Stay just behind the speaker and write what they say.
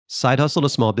Side Hustle to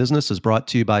Small Business is brought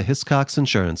to you by Hiscox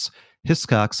Insurance.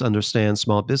 Hiscox understands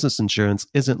small business insurance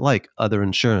isn't like other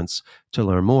insurance. To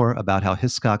learn more about how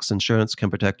Hiscox Insurance can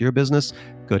protect your business,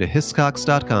 go to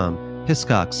hiscox.com.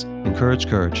 Hiscox, encourage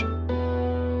courage.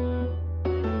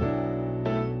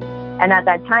 And at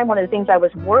that time, one of the things I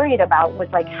was worried about was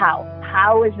like,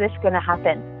 how is this going to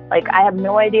happen? Like, I have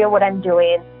no idea what I'm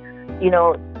doing. You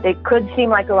know, it could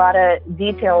seem like a lot of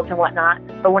details and whatnot,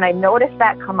 but when I noticed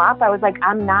that come up, I was like,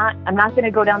 I'm not going to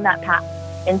go down that path.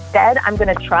 Instead, I'm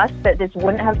going to trust that this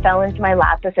wouldn't have fell into my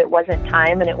lap if it wasn't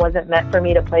time and it wasn't meant for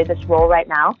me to play this role right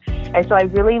now. And so I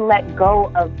really let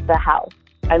go of the how.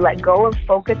 I let go of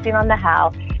focusing on the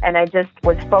how, and I just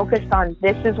was focused on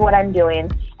this is what I'm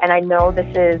doing, and I know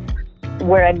this is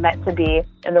where I'm meant to be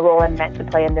and the role I'm meant to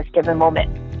play in this given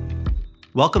moment.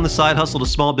 Welcome to Side Hustle to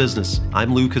Small Business.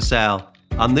 I'm Lou Casal.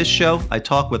 On this show, I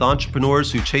talk with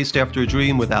entrepreneurs who chased after a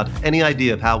dream without any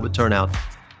idea of how it would turn out.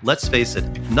 Let's face it,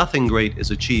 nothing great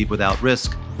is achieved without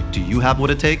risk. Do you have what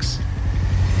it takes?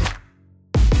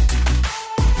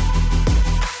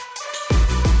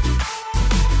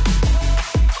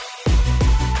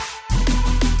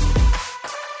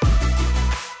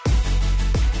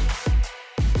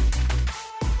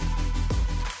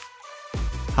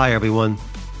 Hi, everyone.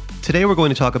 Today we're going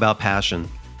to talk about passion.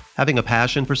 Having a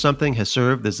passion for something has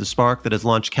served as the spark that has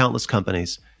launched countless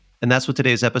companies. And that's what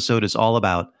today's episode is all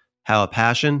about, how a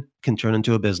passion can turn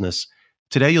into a business.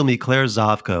 Today you'll meet Claire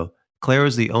Zovko. Claire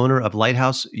is the owner of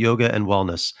Lighthouse Yoga and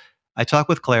Wellness. I talk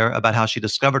with Claire about how she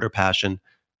discovered her passion,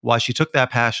 why she took that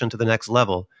passion to the next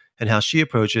level, and how she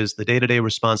approaches the day-to-day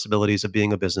responsibilities of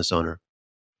being a business owner.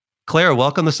 Claire,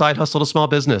 welcome to Side Hustle to Small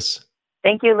Business.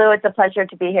 Thank you, Lou. It's a pleasure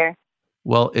to be here.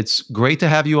 Well, it's great to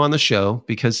have you on the show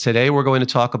because today we're going to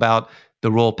talk about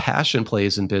the role passion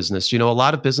plays in business. You know, a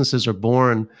lot of businesses are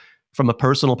born from a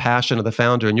personal passion of the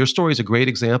founder, and your story is a great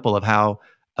example of how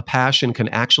a passion can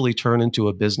actually turn into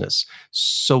a business.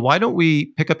 So why don't we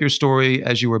pick up your story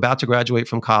as you were about to graduate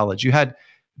from college? You had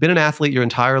been an athlete your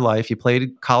entire life. You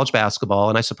played college basketball,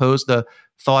 and I suppose the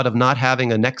thought of not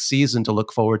having a next season to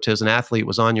look forward to as an athlete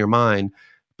was on your mind.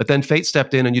 But then fate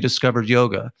stepped in and you discovered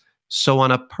yoga. So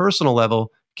on a personal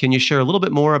level, can you share a little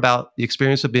bit more about the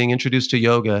experience of being introduced to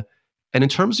yoga? And in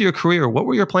terms of your career, what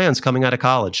were your plans coming out of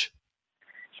college?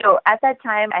 So at that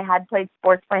time, I had played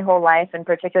sports my whole life, and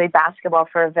particularly basketball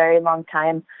for a very long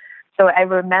time. So I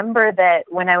remember that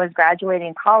when I was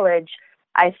graduating college,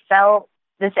 I felt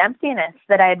this emptiness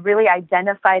that I had really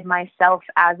identified myself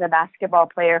as a basketball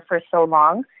player for so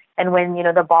long. And when,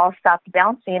 the ball stopped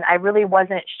bouncing, I really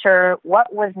wasn't sure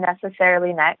what was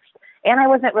necessarily next. And I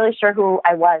wasn't really sure who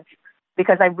I was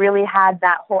because I really had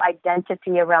that whole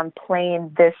identity around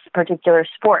playing this particular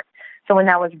sport. So when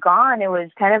that was gone, it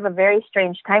was kind of a very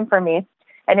strange time for me.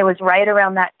 And it was right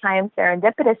around that time,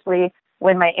 serendipitously,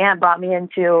 when my aunt brought me in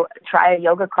to try a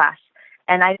yoga class.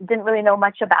 And I didn't really know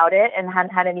much about it and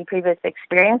hadn't had any previous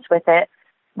experience with it.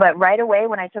 But right away,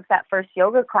 when I took that first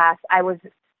yoga class, I was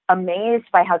amazed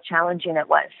by how challenging it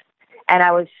was. And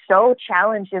I was so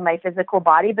challenged in my physical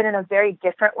body, but in a very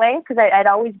different way, because I'd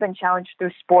always been challenged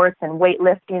through sports and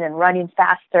weightlifting and running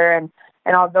faster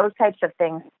and all those types of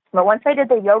things. But once I did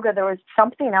the yoga, there was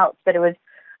something else that it was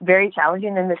very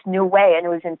challenging in this new way, and it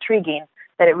was intriguing,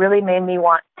 that it really made me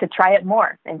want to try it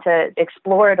more and to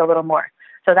explore it a little more.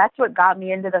 So that's what got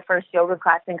me into the first yoga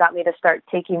class and got me to start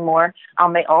taking more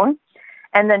on my own.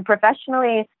 And then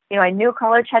professionally, I knew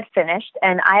college had finished,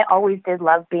 and I always did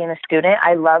love being a student.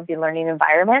 I loved the learning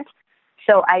environment.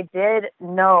 So I did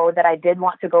know that I did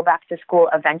want to go back to school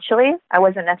eventually. I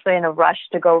wasn't necessarily in a rush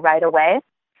to go right away.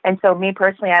 And so me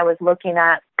personally, I was looking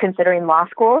at considering law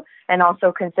school and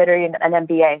also considering an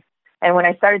MBA. And when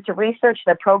I started to research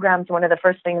the programs, one of the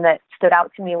first things that stood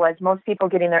out to me was most people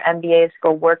getting their MBAs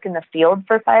go work in the field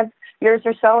for 5 years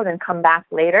or so and then come back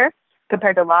later.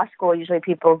 Compared to law school, usually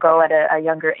people go at a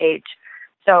younger age.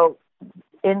 So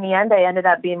in the end, I ended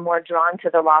up being more drawn to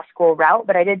the law school route,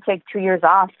 but I did take 2 years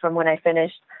off from when I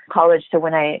finished college to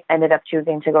when I ended up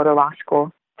choosing to go to law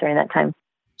school during that time.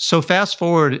 So fast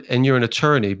forward and you're an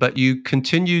attorney, but you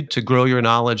continued to grow your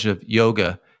knowledge of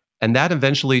yoga, and that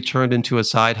eventually turned into a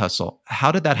side hustle.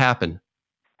 How did that happen?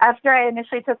 After I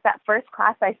initially took that first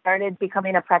class, I started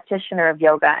becoming a practitioner of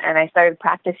yoga, and I started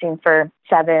practicing for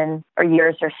 7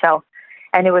 years or so.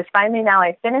 And it was finally now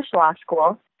I finished law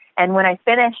school. And when I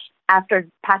finished, after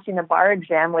passing the bar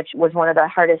exam, which was one of the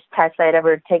hardest tests I had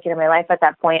ever taken in my life at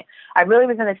that point, I really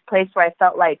was in this place where I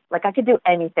felt like I could do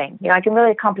anything. I can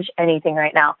really accomplish anything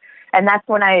right now. And that's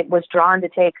when I was drawn to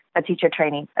take a teacher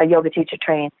training, a yoga teacher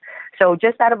training. So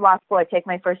just out of law school, I take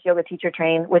my first yoga teacher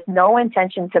training with no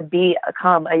intention to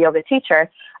become a yoga teacher.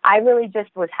 I really just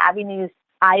was having these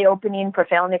eye-opening,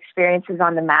 profound experiences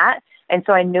on the mat. And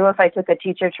so I knew if I took a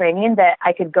teacher training that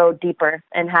I could go deeper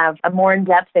and have a more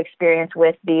in-depth experience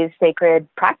with these sacred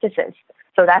practices.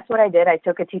 So that's what I did. I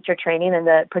took a teacher training, and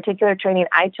the particular training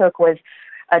I took was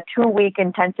a 2-week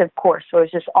intensive course. So it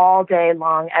was just all day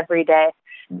long, every day.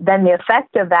 Then the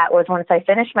effect of that was once I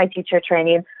finished my teacher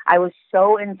training, I was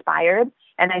so inspired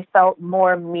and I felt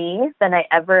more me than I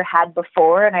ever had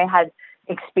before. And I had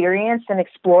experienced and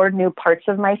explored new parts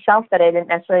of myself that I didn't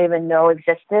necessarily even know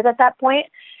existed at that point.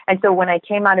 And so when I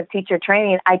came out of teacher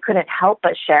training, I couldn't help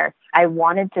but share. I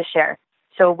wanted to share.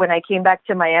 So when I came back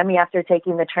to Miami after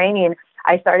taking the training,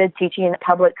 I started teaching a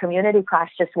public community class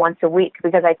just once a week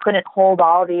because I couldn't hold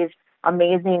all these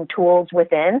amazing tools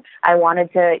within. I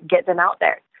wanted to get them out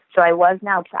there. So I was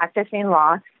now practicing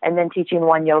law and then teaching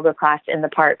one yoga class in the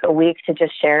park a week to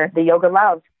just share the yoga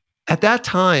love. At that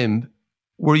time,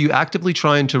 were you actively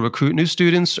trying to recruit new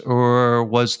students, or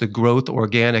was the growth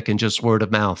organic and just word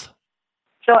of mouth?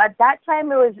 So at that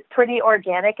time, it was pretty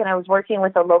organic, and I was working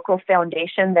with a local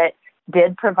foundation that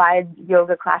did provide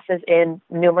yoga classes in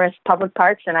numerous public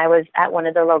parks, and I was at one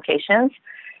of the locations.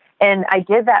 And I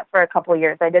did that for a couple of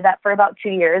years. I did that for about 2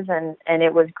 years, and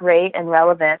it was great and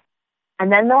relevant.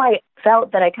 And then though I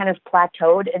felt that I kind of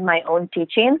plateaued in my own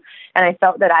teaching, and I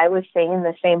felt that I was saying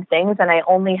the same things, and I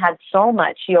only had so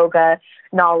much yoga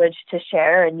knowledge to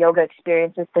share and yoga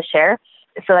experiences to share.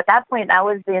 So at that point, that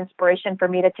was the inspiration for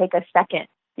me to take a second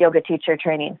yoga teacher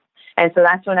training. And so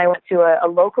that's when I went to a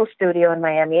local studio in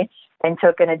Miami and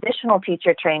took an additional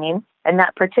teacher training. And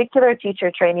that particular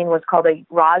teacher training was called a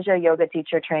Raja Yoga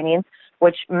teacher training,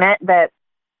 which meant that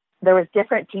there was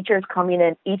different teachers coming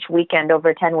in each weekend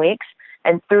over 10 weeks.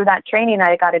 And through that training,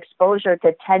 I got exposure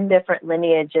to 10 different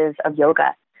lineages of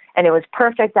yoga. And it was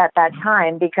perfect at that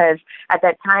time because at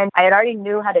that time, I had already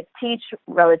knew how to teach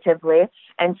relatively.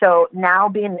 And so now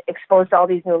being exposed to all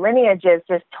these new lineages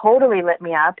just totally lit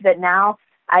me up that now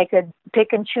I could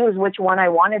pick and choose which one I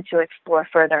wanted to explore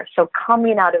further. So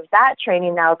coming out of that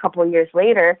training now, a couple of years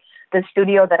later, the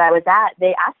studio that I was at,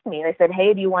 they asked me, they said,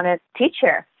 "Hey, do you want to teach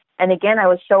here?" And again, I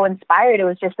was so inspired. It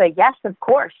was just a yes, of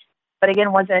course. But again,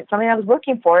 it wasn't something I was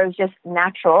looking for. It was just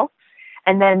natural.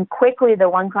 And then quickly, the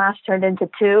one class turned into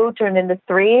 2, turned into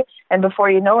 3. And before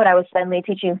you know it, I was suddenly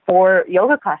teaching 4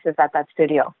 yoga classes at that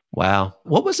studio. Wow.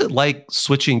 What was it like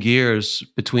switching gears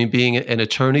between being an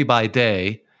attorney by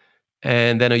day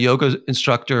and then a yoga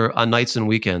instructor on nights and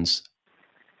weekends?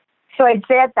 So I'd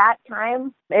say at that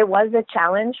time, it was a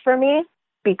challenge for me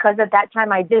because at that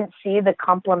time, I didn't see the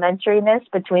complementariness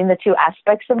between the two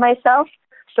aspects of myself.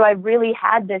 So I really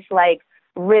had this like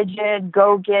rigid,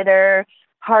 go-getter,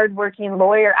 hardworking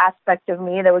lawyer aspect of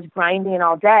me that was grinding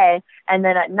all day. And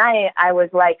then at night, I was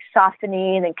like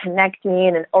softening and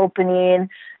connecting and opening,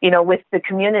 with the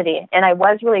community. And I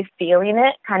was really feeling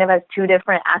it kind of as 2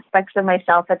 different aspects of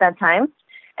myself at that time.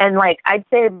 And like, I'd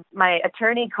say my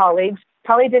attorney colleagues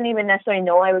probably didn't even necessarily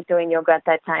know I was doing yoga at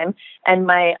that time. And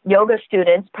my yoga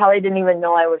students probably didn't even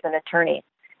know I was an attorney.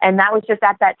 And that was just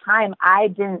at that time, I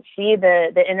didn't see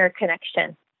the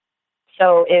interconnection.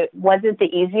 So it wasn't the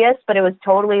easiest, but it was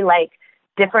totally like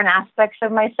different aspects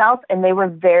of myself, and they were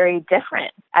very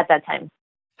different at that time.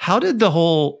 How did the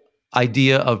whole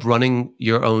idea of running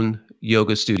your own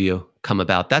yoga studio come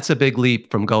about? That's a big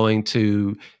leap from going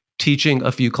to teaching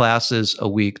a few classes a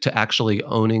week to actually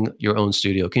owning your own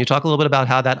studio. Can you talk a little bit about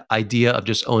how that idea of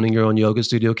just owning your own yoga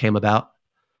studio came about?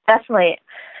 Definitely.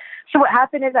 So what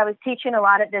happened is I was teaching a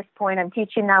lot at this point. I'm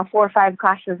teaching now 4 or 5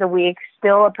 classes a week,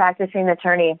 still a practicing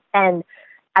attorney. And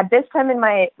at this time in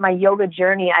my yoga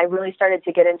journey, I really started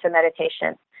to get into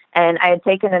meditation. And I had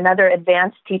taken another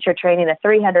advanced teacher training, a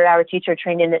 300-hour teacher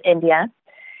training in India.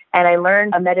 And I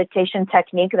learned a meditation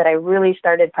technique that I really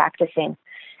started practicing.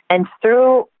 And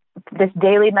through this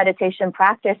daily meditation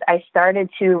practice, I started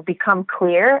to become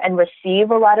clear and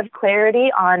receive a lot of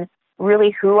clarity on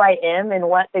really who I am and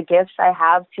what the gifts I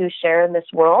have to share in this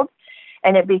world.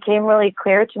 And it became really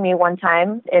clear to me one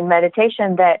time in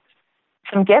meditation that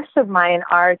some gifts of mine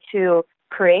are to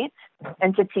create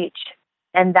and to teach.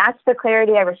 And that's the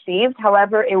clarity I received.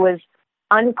 However, it was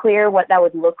unclear what that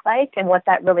would look like and what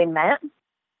that really meant.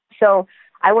 So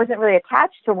I wasn't really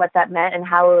attached to what that meant and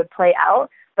how it would play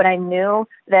out, but I knew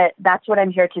that that's what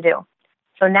I'm here to do.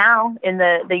 So now in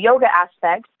the yoga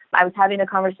aspect, I was having a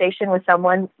conversation with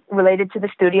someone related to the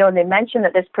studio, and they mentioned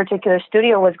that this particular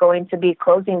studio was going to be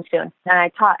closing soon. And I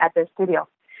taught at this studio.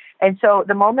 And so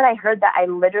the moment I heard that, I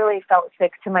literally felt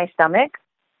sick to my stomach.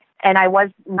 And I was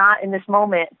not in this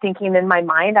moment thinking in my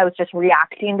mind. I was just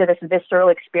reacting to this visceral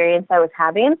experience I was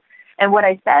having. And what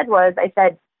I said,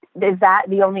 is that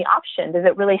the only option? Does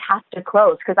it really have to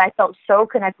close? Because I felt so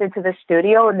connected to the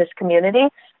studio and this community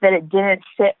that it didn't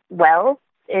sit well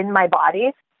in my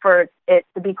body for it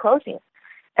to be closing.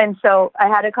 And so I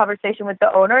had a conversation with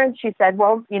the owner, and she said,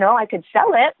 well, I could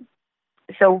sell it.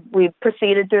 So we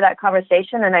proceeded through that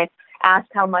conversation, and I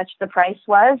asked how much the price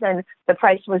was, and the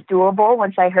price was doable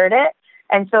once I heard it.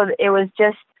 And so it was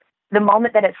just the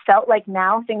moment that it felt like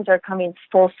now things are coming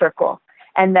full circle,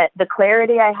 and that the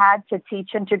clarity I had to teach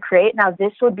and to create, now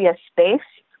this would be a space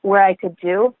where I could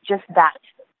do just that.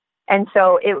 And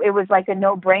so it was like a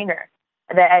no-brainer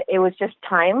that it was just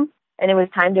time, and it was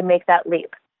time to make that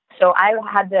leap. So I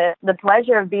had the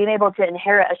pleasure of being able to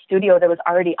inherit a studio that was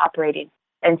already operating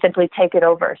and simply take it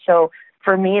over. So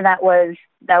for me, that was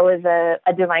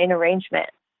a divine arrangement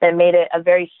that made it a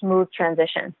very smooth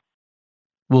transition.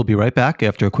 We'll be right back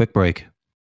after a quick break.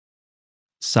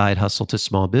 Side Hustle to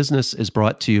Small Business is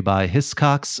brought to you by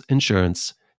Hiscox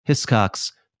Insurance.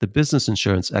 Hiscox, the business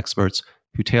insurance experts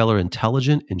who tailor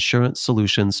intelligent insurance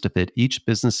solutions to fit each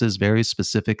business's very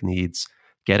specific needs.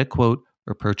 Get a quote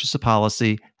or purchase a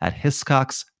policy at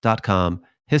hiscox.com.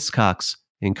 Hiscox,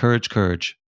 encourage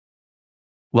courage.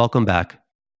 Welcome back.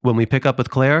 When we pick up with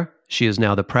Claire, she is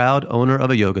now the proud owner of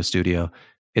a yoga studio.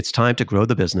 It's time to grow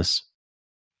the business.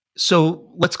 So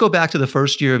let's go back to the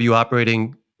first year of you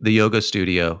operating the yoga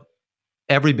studio.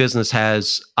 Every business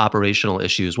has operational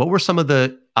issues. What were some of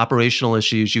the operational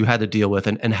issues you had to deal with,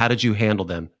 and how did you handle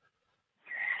them?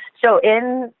 So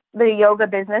in the yoga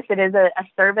business, it is a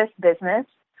service business.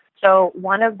 So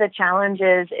one of the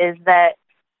challenges is that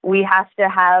we have to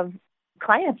have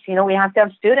clients, we have to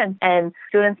have students, and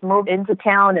students move into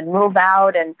town and move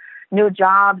out, and new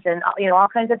jobs, and all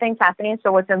kinds of things happening.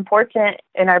 So what's important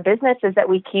in our business is that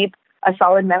we keep a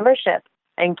solid membership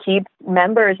and keep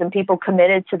members and people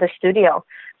committed to the studio.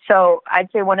 So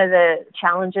I'd say one of the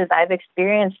challenges I've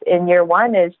experienced in year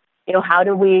one is, how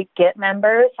do we get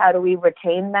members? How do we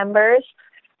retain members?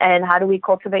 And how do we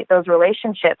cultivate those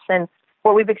relationships? And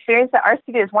what we've experienced at our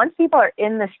studio is once people are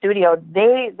in the studio,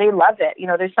 they love it.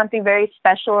 There's something very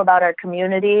special about our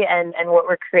community and what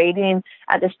we're creating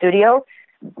at the studio.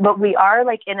 But we are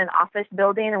like in an office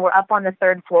building, and we're up on the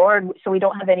third floor, and so we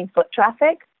don't have any foot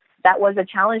traffic. That was a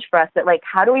challenge for us, that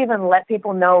how do we even let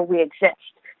people know we exist?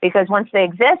 Because once they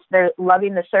exist, they're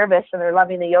loving the service and they're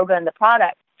loving the yoga and the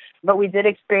product. But we did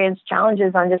experience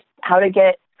challenges on just how to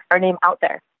get our name out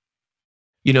there.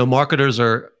 Marketers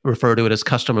refer to it as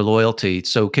customer loyalty.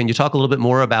 So can you talk a little bit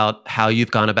more about how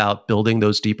you've gone about building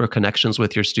those deeper connections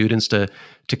with your students to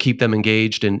keep them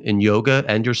engaged in yoga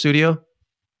and your studio?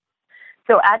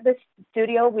 So at the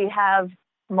studio, we have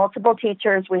multiple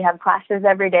teachers. We have classes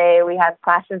every day. We have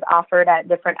classes offered at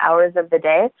different hours of the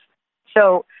day.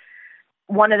 So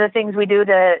one of the things we do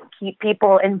to keep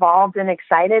people involved and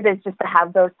excited is just to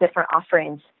have those different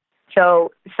offerings.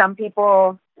 So some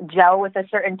people gel with a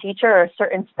certain teacher or a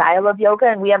certain style of yoga,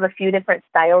 and we have a few different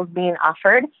styles being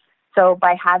offered. So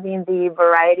by having the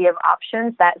variety of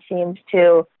options, that seems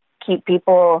to keep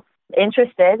people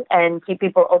interested and keep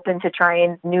people open to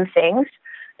trying new things.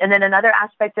 And then another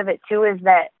aspect of it too is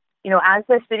that, as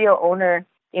the studio owner,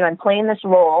 I'm playing this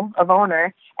role of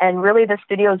owner, and really the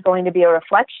studio is going to be a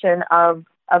reflection of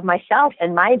myself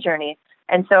and my journey.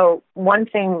 And so one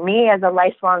thing, me as a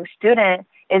lifelong student,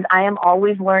 is I am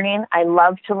always learning. I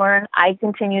love to learn. I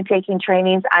continue taking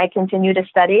trainings. I continue to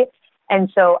study. And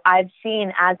so I've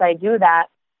seen as I do that,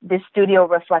 the studio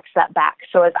reflects that back.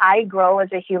 So as I grow as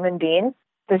a human being,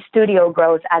 the studio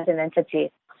grows as an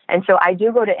entity. And so I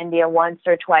do go to India once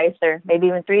or twice or maybe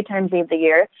even 3 times a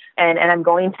year. And I'm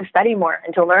going to study more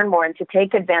and to learn more and to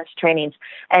take advanced trainings.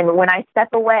 And when I step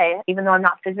away, even though I'm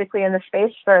not physically in the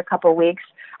space for a couple of weeks,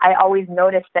 I always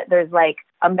notice that there's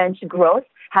immense growth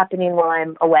happening while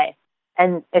I'm away.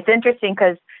 And it's interesting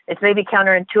because it's maybe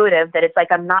counterintuitive that it's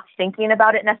I'm not thinking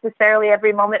about it necessarily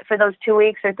every moment for those 2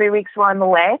 weeks or 3 weeks while I'm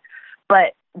away.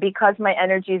 But because my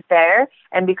energy is there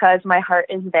and because my heart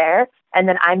is there, and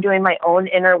then I'm doing my own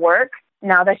inner work,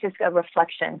 now that's just a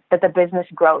reflection that the business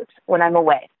grows when I'm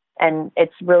away. And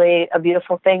it's really a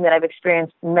beautiful thing that I've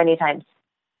experienced many times.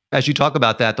 As you talk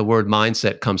about that, the word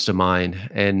mindset comes to mind,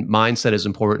 and mindset is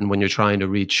important when you're trying to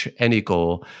reach any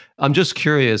goal. I'm just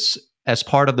curious, as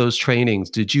part of those trainings,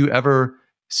 did you ever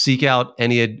seek out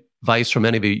any advice from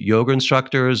any of the yoga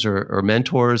instructors or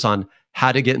mentors on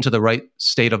how to get into the right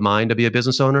state of mind to be a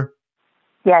business owner?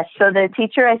 Yes. So the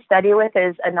teacher I study with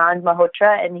is Anand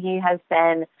Malhotra, and he has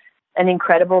been an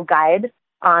incredible guide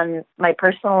on my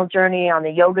personal journey, on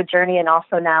the yoga journey, and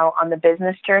also now on the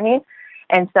business journey.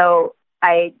 And so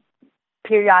I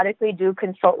periodically do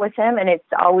consult with him, and it's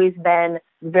always been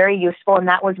very useful. And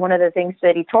that was one of the things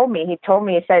that he told me.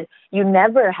 He said, you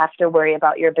never have to worry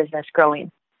about your business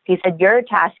growing. He said, your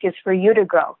task is for you to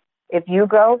grow. If you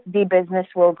grow, the business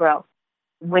will grow.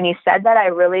 When he said that, I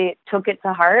really took it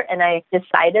to heart, and I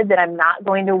decided that I'm not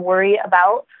going to worry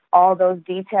about all those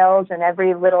details and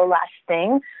every little last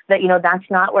thing, that, that's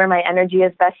not where my energy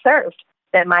is best served.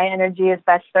 That my energy is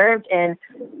best served in,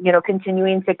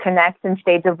 continuing to connect and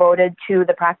stay devoted to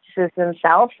the practices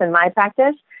themselves and my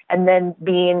practice, and then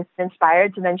being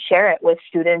inspired to then share it with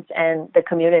students and the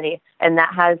community. And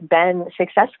that has been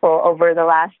successful over the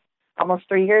last almost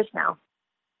 3 years now.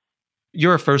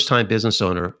 You're a first-time business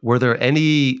owner. Were there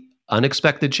any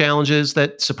unexpected challenges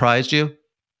that surprised you?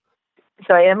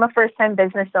 So I am a first-time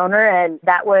business owner, and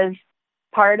that was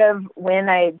part of when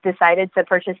I decided to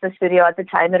purchase the studio. At the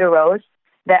time it arose,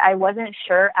 that I wasn't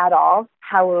sure at all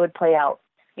how it would play out.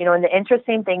 And the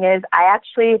interesting thing is, I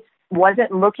actually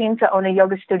wasn't looking to own a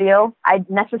yoga studio. I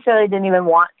necessarily didn't even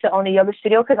want to own a yoga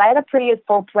studio because I had a pretty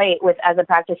full plate as a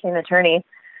practicing attorney.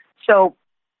 So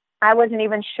I wasn't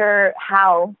even sure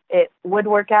how it would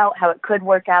work out, how it could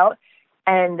work out.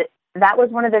 And that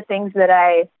was one of the things that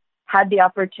I had the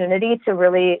opportunity to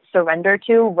really surrender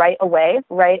to right away,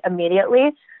 right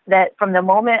immediately. That from the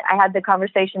moment I had the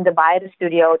conversation to buy the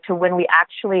studio to when we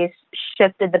actually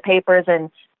shifted the papers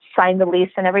and signed the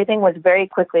lease and everything was very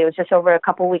quickly. It was just over a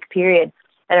couple-week period.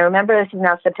 And I remember this is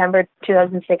now September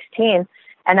 2016.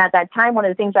 And at that time, one of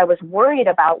the things I was worried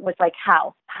about was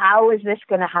how is this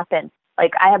going to happen?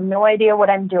 I have no idea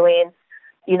what I'm doing.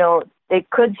 It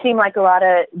could seem like a lot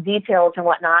of details and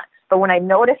whatnot. But when I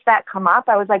noticed that come up,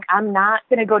 I was like, I'm not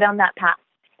going to go down that path.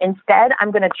 Instead,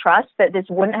 I'm going to trust that this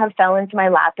wouldn't have fell into my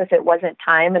lap if it wasn't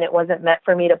time and it wasn't meant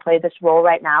for me to play this role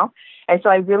right now. And so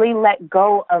I really let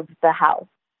go of the how.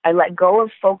 I let go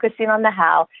of focusing on the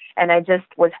how, and I just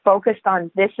was focused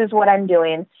on this is what I'm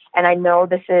doing, and I know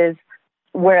this is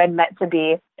where I'm meant to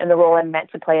be and the role I'm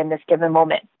meant to play in this given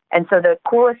moment. And so the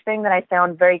coolest thing that I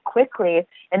found very quickly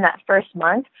in that first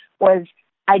month was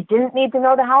I didn't need to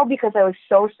know the how because I was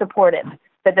so supportive.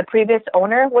 That the previous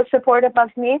owner was supportive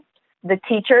of me. The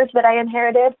teachers that I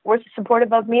inherited were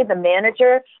supportive of me. The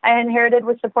manager I inherited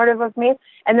was supportive of me.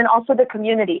 And then also the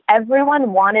community.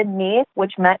 Everyone wanted me,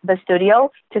 which meant the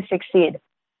studio, to succeed.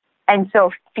 And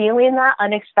so feeling that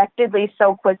unexpectedly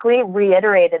so quickly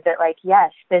reiterated that,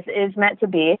 yes, this is meant to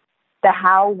be. The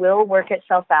how will work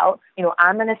itself out.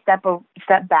 I'm going to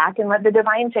step back and let the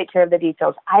divine take care of the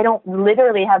details. I don't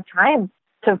literally have time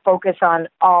to focus on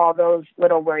all those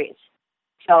little worries.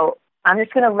 So I'm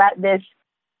just going to let this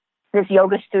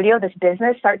yoga studio, this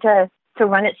business, start to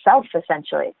run itself,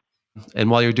 essentially. And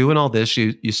while you're doing all this,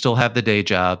 you still have the day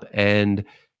job and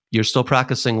you're still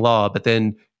practicing law, but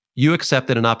then you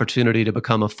accepted an opportunity to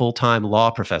become a full-time law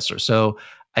professor. So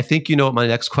I think you know what my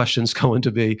next question is going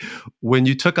to be. When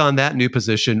you took on that new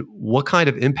position, what kind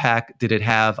of impact did it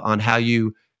have on how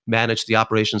you managed the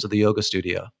operations of the yoga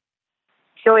studio?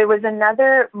 So it was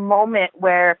another moment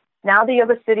where now the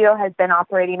yoga studio has been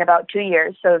operating about 2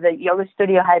 years. So the yoga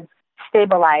studio had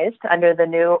stabilized under the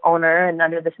new owner and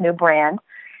under this new brand.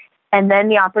 And then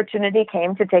the opportunity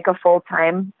came to take a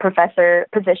full-time professor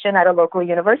position at a local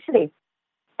university.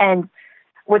 And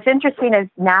what's interesting is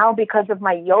now, because of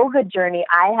my yoga journey,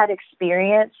 I had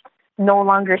experienced no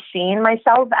longer seeing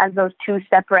myself as those two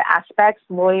separate aspects,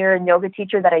 lawyer and yoga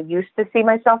teacher, that I used to see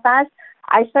myself as.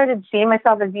 I started seeing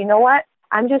myself as, you know what?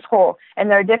 I'm just whole.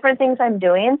 And there are different things I'm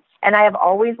doing. And I have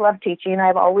always loved teaching.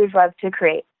 I've always loved to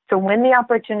create. So when the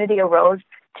opportunity arose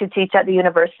to teach at the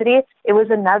university, it was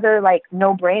another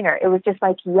no-brainer. It was just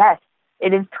yes,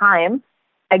 it is time.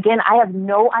 Again, I have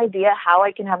no idea how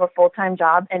I can have a full-time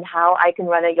job and how I can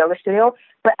run a yoga studio,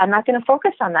 but I'm not going to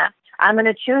focus on that. I'm going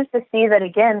to choose to see that,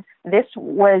 again, this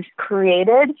was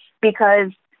created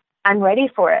because I'm ready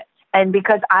for it. And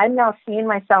because I'm now seeing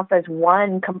myself as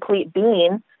one complete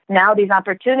being, now these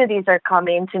opportunities are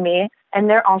coming to me and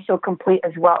they're also complete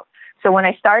as well. So when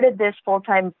I started this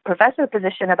full-time professor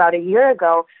position about a year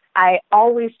ago, I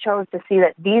always chose to see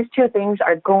that these two things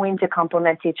are going to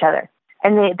complement each other.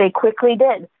 And they quickly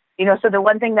did. So the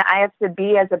one thing that I have to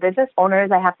be as a business owner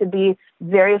is I have to be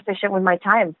very efficient with my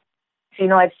time. So,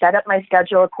 I've set up my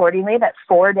schedule accordingly that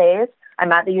 4 days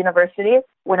I'm at the university.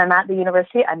 When I'm at the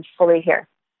university, I'm fully here.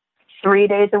 3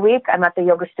 days a week, I'm at the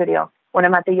yoga studio. When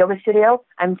I'm at the yoga studio,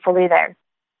 I'm fully there.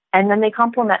 And then they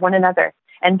complement one another.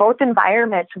 And both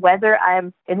environments, whether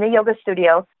I'm in the yoga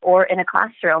studio or in a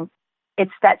classroom,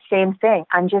 it's that same thing.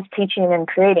 I'm just teaching and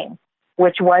creating,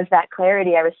 which was that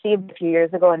clarity I received a few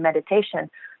years ago in meditation.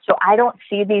 So I don't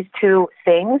see these two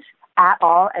things at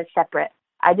all as separate.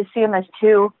 I just see them as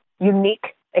two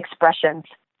unique expressions.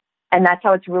 And that's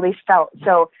how it's really felt.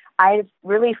 So I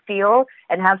really feel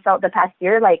and have felt the past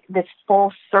year like this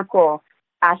full circle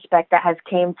aspect that has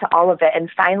came to all of it. And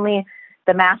finally,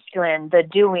 the masculine, the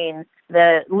doing,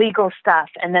 the legal stuff,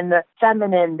 and then the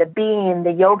feminine, the being,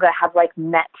 the yoga have like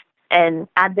met. And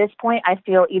at this point, I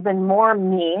feel even more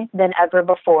me than ever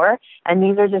before. And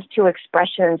these are just two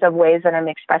expressions of ways that I'm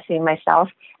expressing myself,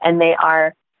 and they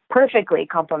are perfectly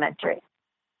complementary.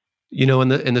 You know,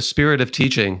 in the spirit of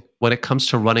teaching, when it comes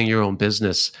to running your own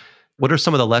business, what are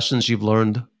some of the lessons you've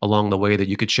learned along the way that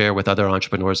you could share with other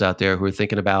entrepreneurs out there who are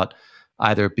thinking about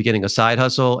either beginning a side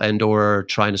hustle and or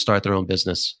trying to start their own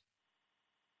business?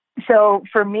 So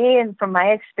for me and from my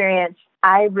experience,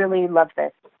 I really love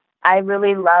this. I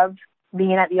really love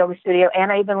being at the yoga studio,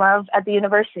 and I even love at the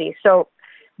university. So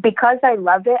because I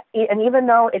love it, and even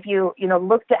though if you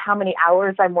looked at how many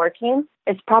hours I'm working,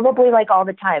 it's probably like all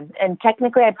the time. And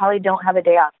technically, I probably don't have a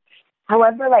day off.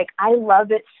 However, like I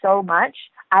love it so much,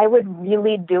 I would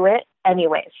really do it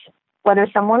anyways. Whether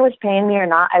someone was paying me or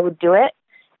not, I would do it.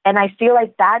 And I feel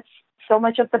like that's so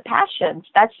much of the passion.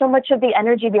 That's so much of the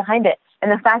energy behind it.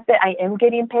 And the fact that I am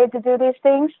getting paid to do these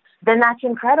things, then that's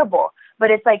incredible. But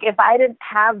it's like if I didn't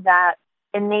have that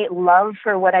innate love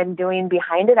for what I'm doing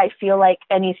behind it, I feel like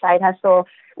any side hustle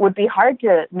would be hard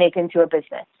to make into a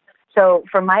business. So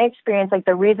from my experience, like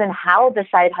the reason how the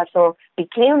side hustle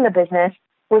became the business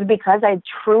was because I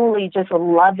truly just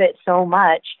love it so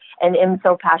much and am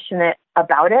so passionate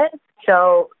about it.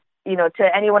 So,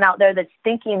 to anyone out there that's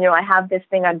thinking, I have this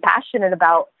thing I'm passionate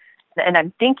about and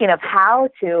I'm thinking of how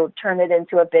to turn it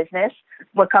into a business,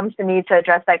 what comes to me to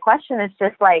address that question is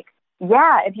just like,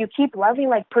 yeah, if you keep loving,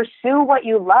 like pursue what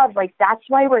you love, like that's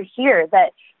why we're here.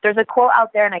 That there's a quote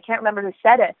out there and I can't remember who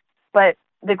said it, but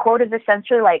the quote is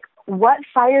essentially like, what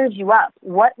fires you up?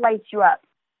 What lights you up?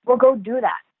 Well, go do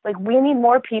that. Like we need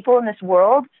more people in this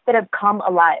world that have come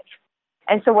alive.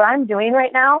 And so what I'm doing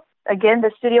right now, again,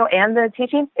 the studio and the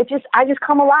teaching, I just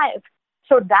come alive.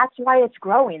 So that's why it's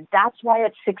growing. That's why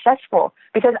it's successful,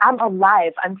 because I'm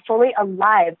alive. I'm fully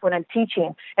alive when I'm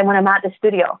teaching and when I'm at the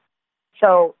studio.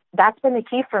 So that's been the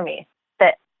key for me,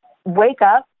 that wake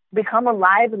up, become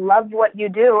alive, love what you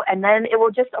do, and then it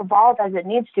will just evolve as it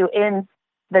needs to in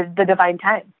the divine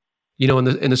time. You know,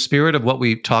 in the spirit of what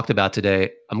we talked about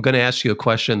today, I'm going to ask you a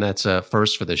question that's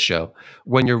first for this show.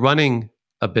 When you're running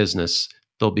a business,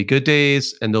 there'll be good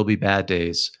days and there'll be bad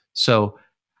days. So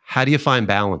how do you find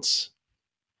balance?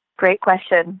 Great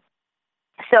question.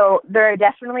 So there are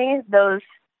definitely those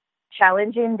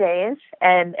challenging days,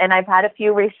 and I've had a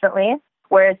few recently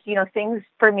where it's, things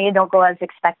for me don't go as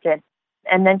expected.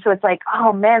 And then so it's like,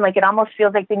 oh man, like it almost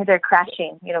feels like things are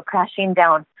crashing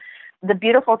down. The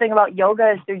beautiful thing about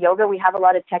yoga is through yoga, we have a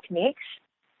lot of techniques.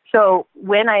 So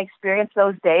when I experience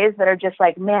those days that are just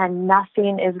like, man,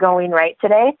 nothing is going right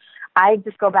today, I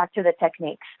just go back to the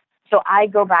techniques. So I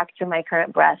go back to my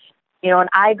current breath, and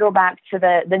I go back to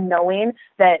the knowing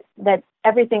that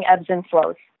everything ebbs and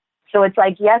flows. So it's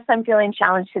like, yes, I'm feeling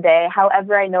challenged today.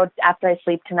 However, I know after I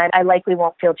sleep tonight, I likely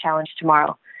won't feel challenged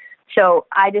tomorrow. So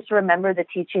I just remember the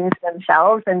teachings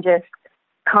themselves and just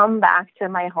come back to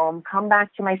my home, come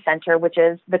back to my center, which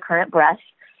is the current breath,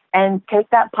 and take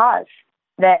that pause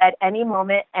that at any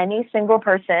moment, any single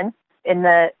person in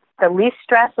the least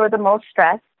stress or the most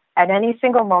stress, at any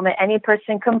single moment, any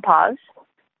person can pause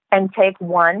and take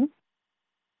one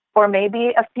or maybe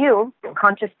a few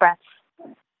conscious breaths.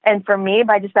 And for me,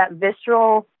 by just that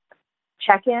visceral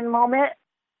check-in moment,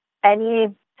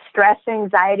 any stress,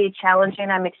 anxiety,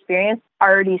 challenging I'm experiencing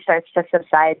already starts to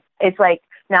subside. It's like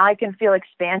now I can feel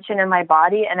expansion in my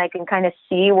body and I can kind of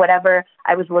see whatever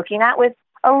I was looking at with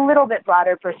a little bit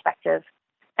broader perspective.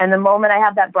 And the moment I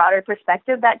have that broader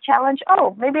perspective, that challenge,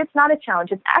 oh, maybe it's not a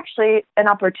challenge. It's actually an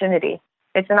opportunity.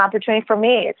 It's an opportunity for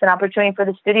me. It's an opportunity for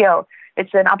the studio.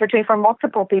 It's an opportunity for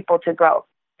multiple people to grow.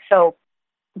 So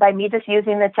by me just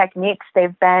using the techniques,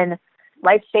 they've been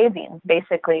life-saving,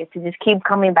 basically, to just keep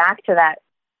coming back to that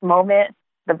moment,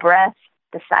 the breath,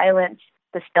 the silence,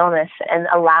 the stillness, and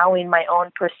allowing my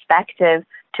own perspective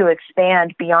to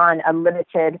expand beyond a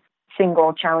limited,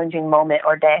 single, challenging moment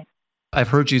or day. I've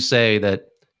heard you say that,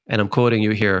 and I'm quoting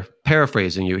you here,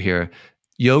 paraphrasing you here,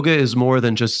 yoga is more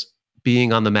than just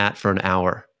being on the mat for an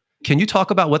hour. Can you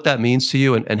talk about what that means to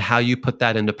you and how you put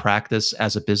that into practice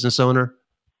as a business owner?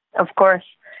 Of course.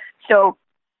 So,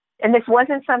 and this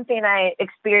wasn't something I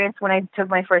experienced when I took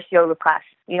my first yoga class.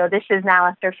 This is now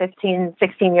after 15,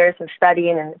 16 years of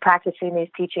studying and practicing these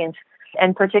teachings,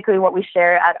 and particularly what we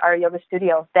share at our yoga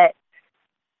studio, that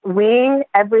we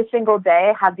every single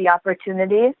day have the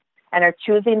opportunity and are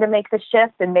choosing to make the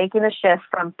shift and making the shift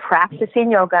from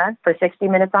practicing yoga for 60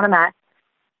 minutes on a mat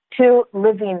to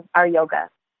living our yoga.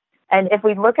 And if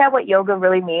we look at what yoga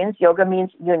really means, yoga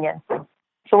means union.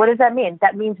 So what does that mean?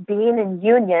 That means being in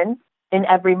union in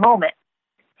every moment.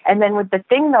 And then with the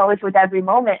thing, though, is with every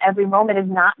moment is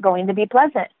not going to be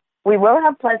pleasant. We will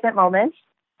have pleasant moments.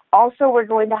 Also, we're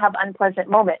going to have unpleasant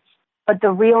moments. But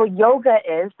the real yoga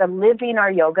is, the living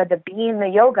our yoga, the being the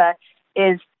yoga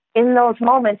is in those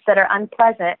moments that are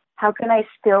unpleasant, how can I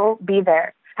still be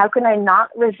there? How can I not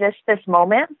resist this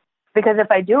moment? Because if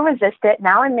I do resist it,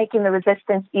 now I'm making the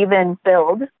resistance even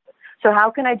build. So how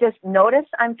can I just notice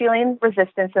I'm feeling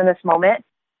resistance in this moment,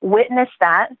 witness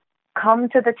that, come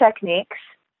to the techniques,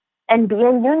 and be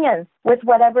in union with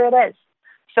whatever it is.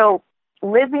 So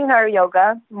living our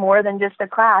yoga more than just a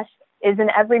class is in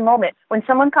every moment. When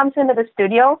someone comes into the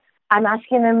studio, I'm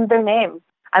asking them their name.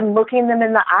 I'm looking them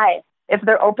in the eye. If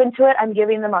they're open to it, I'm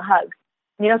giving them a hug.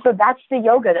 So that's the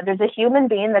yoga. There's a human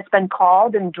being that's been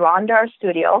called and drawn to our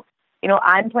studio.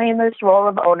 I'm playing this role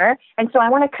of owner. And so I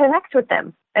want to connect with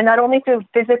them. And not only through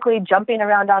physically jumping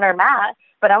around on our mat,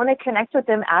 but I want to connect with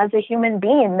them as a human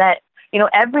being that,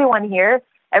 everyone here,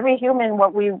 every human,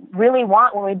 what we really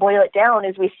want when we boil it down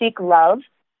is we seek love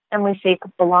and we seek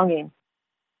belonging.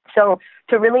 So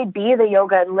to really be the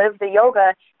yoga and live the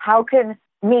yoga, how can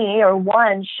me or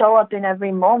one show up in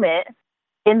every moment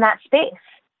in that space?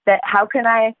 That how can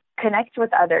I connect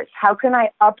with others? How can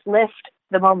I uplift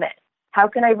the moment? How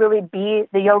can I really be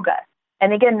the yoga?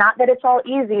 And again, not that it's all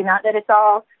easy, not that it's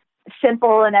all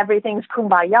simple and everything's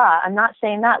kumbaya. I'm not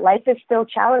saying that. Life is still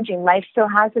challenging. Life still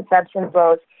has its ebbs and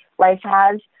flows. Life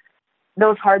has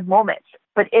those hard moments.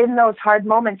 But in those hard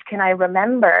moments, can I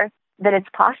remember that it's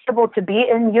possible to be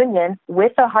in union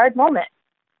with a hard moment?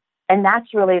 And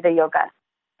that's really the yoga.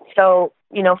 So,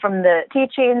 from the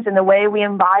teachings and the way we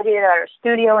embody it at our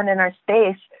studio and in our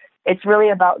space, it's really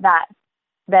about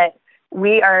that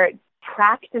we are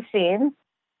practicing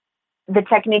the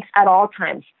techniques at all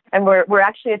times. And we're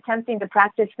actually attempting to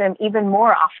practice them even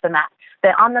more off the mat.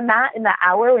 That on the mat in the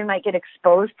hour, we might get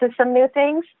exposed to some new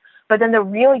things, but then the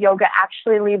real yoga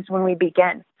actually leaves when we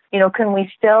begin. Can we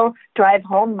still drive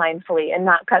home mindfully and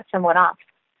not cut someone off?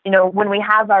 When we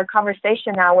have our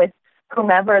conversation now with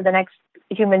whomever the next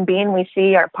human being we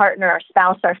see, our partner, our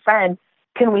spouse, our friend,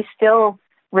 can we still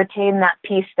retain that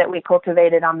peace that we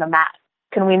cultivated on the mat?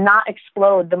 Can we not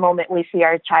explode the moment we see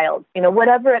our child?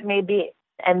 Whatever it may be.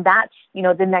 And that's,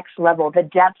 the next level, the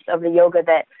depth of the yoga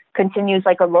that continues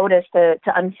like a lotus to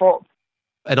unfold.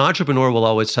 An entrepreneur will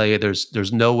always tell you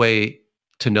there's no way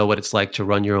to know what it's like to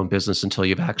run your own business until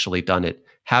you've actually done it.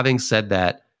 Having said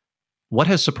that, what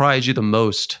has surprised you the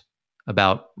most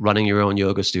about running your own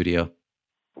yoga studio?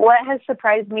 What has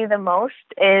surprised me the most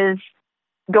is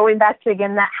going back to,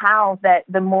 again, that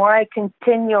the more I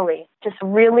continually just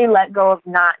really let go of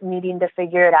not needing to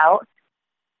figure it out,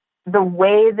 the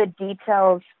way the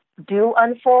details do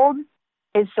unfold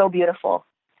is so beautiful.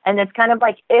 And it's kind of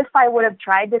like if I would have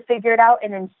tried to figure it out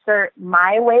and insert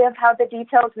my way of how the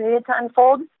details needed to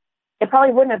unfold, it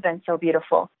probably wouldn't have been so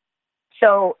beautiful.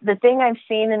 So the thing I've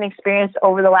seen and experienced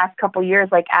over the last couple of years,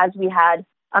 like as we had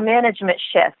a management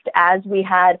shift, as we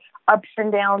had ups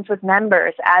and downs with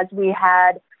members, as we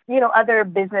had, other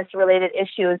business related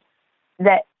issues,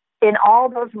 that in all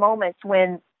those moments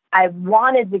when I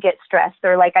wanted to get stressed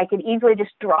or like I could easily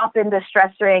just drop into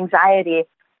stress or anxiety,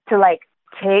 to like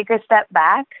take a step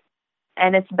back.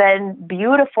 And it's been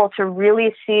beautiful to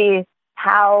really see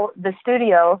how the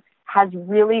studio has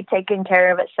really taken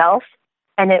care of itself.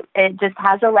 And it just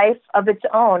has a life of its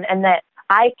own, and that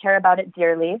I care about it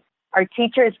dearly. Our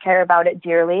teachers care about it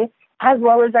dearly, as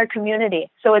well as our community.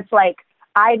 So it's like,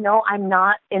 I know I'm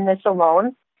not in this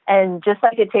alone. And just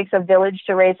like it takes a village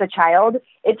to raise a child,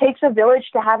 it takes a village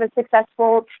to have a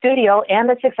successful studio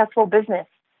and a successful business.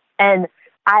 And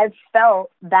I've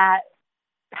felt that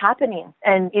happening.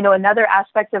 And, another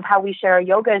aspect of how we share our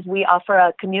yoga is we offer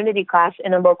a community class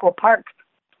in a local park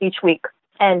each week.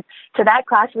 And to that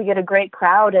class, we get a great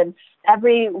crowd. And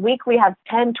every week we have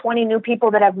 10, 20 new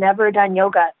people that have never done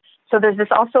yoga. So there's this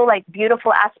also like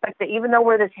beautiful aspect that even though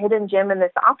we're this hidden gym in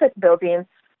this office building,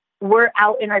 we're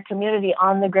out in our community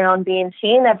on the ground being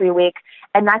seen every week.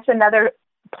 And that's another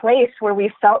place where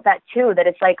we felt that too, that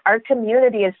it's like our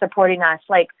community is supporting us.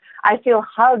 Like I feel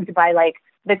hugged by like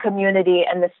the community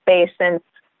and the space, and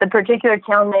the particular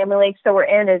town, Miami Lakes, that we're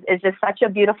in is just such a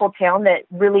beautiful town that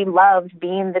really loves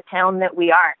being the town that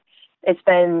we are. It's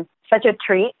been such a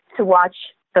treat to watch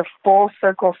the full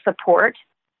circle support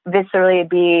viscerally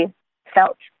be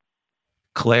felt.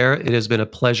 Claire, it has been a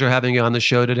pleasure having you on the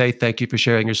show today. Thank you for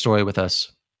sharing your story with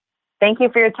us. Thank you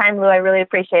for your time, Lou. I really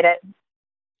appreciate it.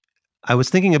 I was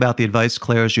thinking about the advice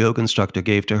Claire's yoga instructor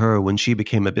gave to her when she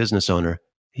became a business owner.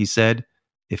 He said,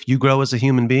 if you grow as a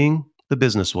human being, the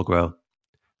business will grow.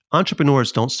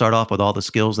 Entrepreneurs don't start off with all the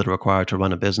skills that are required to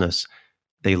run a business.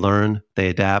 They learn, they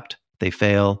adapt, they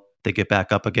fail, they get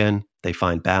back up again, they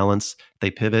find balance, they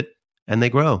pivot, and they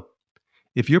grow.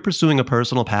 If you're pursuing a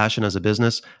personal passion as a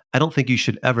business, I don't think you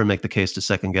should ever make the case to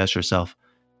second guess yourself.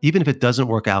 Even if it doesn't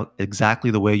work out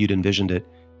exactly the way you'd envisioned it,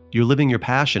 you're living your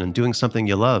passion and doing something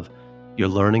you love. You're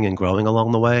learning and growing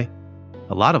along the way.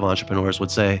 A lot of entrepreneurs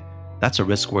would say that's a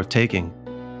risk worth taking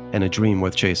and a dream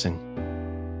worth chasing.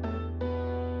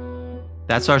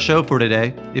 That's our show for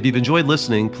today. If you've enjoyed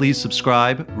listening, please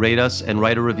subscribe, rate us, and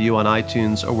write a review on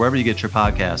iTunes or wherever you get your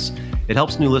podcasts. It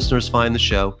helps new listeners find the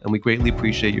show, and we greatly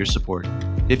appreciate your support.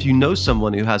 If you know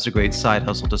someone who has a great side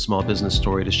hustle to small business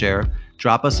story to share,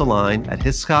 drop us a line at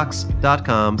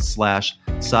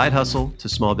hiscox.com/side hustle to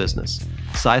small business.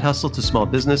 Side Hustle to Small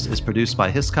Business is produced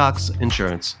by Hiscox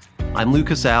Insurance. I'm Lou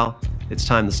Casal. It's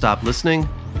time to stop listening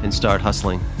and start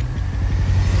hustling.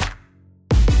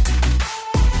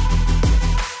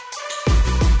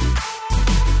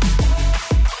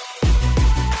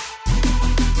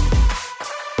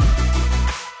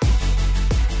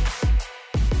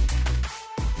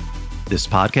 This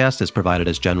podcast is provided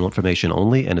as general information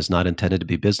only and is not intended to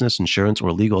be business, insurance,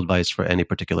 or legal advice for any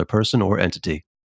particular person or entity.